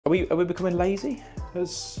Are we becoming lazy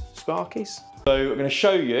as Sparkies? So I'm going to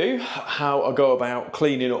show you how I go about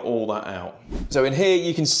cleaning all that out. So in here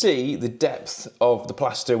you can see the depth of the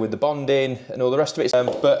plaster with the bonding and all the rest of it.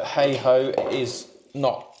 But hey ho, it is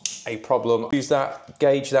not a problem. Use that,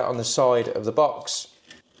 gauge that on the side of the box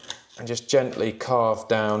and just gently carve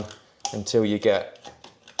down until you get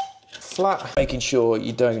flat, making sure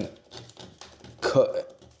you don't cut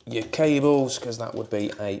your cables because that would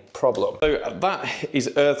be a problem. So that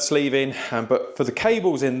is earth sleeving, but for the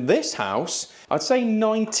cables in this house, I'd say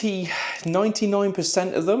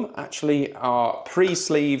 99% of them actually are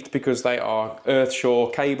pre-sleeved because they are earth-shore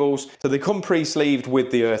cables. So they come pre-sleeved with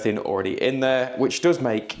the earthing already in there, which does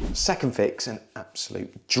make second fix an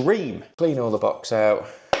absolute dream. Clean all the box out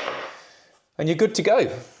and you're good to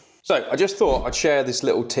go. So I just thought I'd share this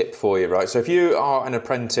little tip for you, right? So if you are an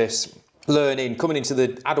apprentice, learning, coming into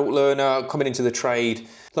the adult learner, coming into the trade,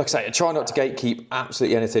 like I say, I try not to gatekeep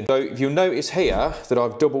absolutely anything. So if you'll notice here that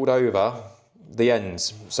I've doubled over the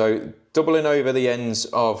ends. So doubling over the ends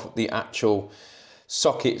of the actual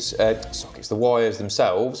sockets, the wires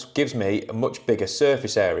themselves, gives me a much bigger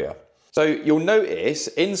surface area. So you'll notice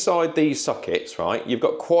inside these sockets, right, you've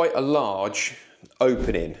got quite a large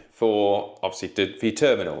opening for obviously for your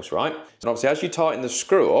terminals, right? And obviously as you tighten the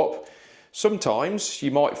screw up, sometimes you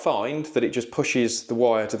might find that it just pushes the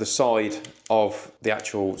wire to the side of the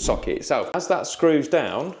actual socket itself. As that screws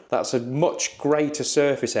down, that's a much greater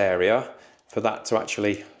surface area for that to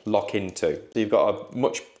actually lock into. So you've got a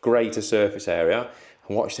much greater surface area.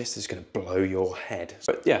 And watch this, this is going to blow your head.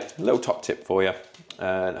 But yeah, a little top tip for you.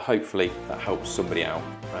 And hopefully that helps somebody out.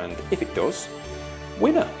 And if it does,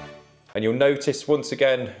 winner. And you'll notice once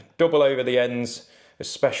again, double over the ends,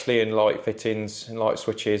 especially in light fittings and light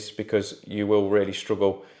switches, because you will really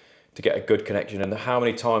struggle to get a good connection. And how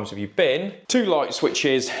many times have you been to light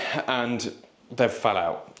switches and they've fell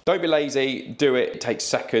out? Don't be lazy, do it. It takes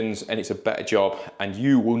seconds and it's a better job, and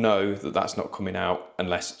you will know that that's not coming out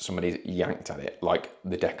unless somebody's yanked at it, like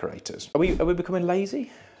the decorators. Are we becoming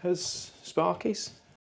lazy as Sparkies?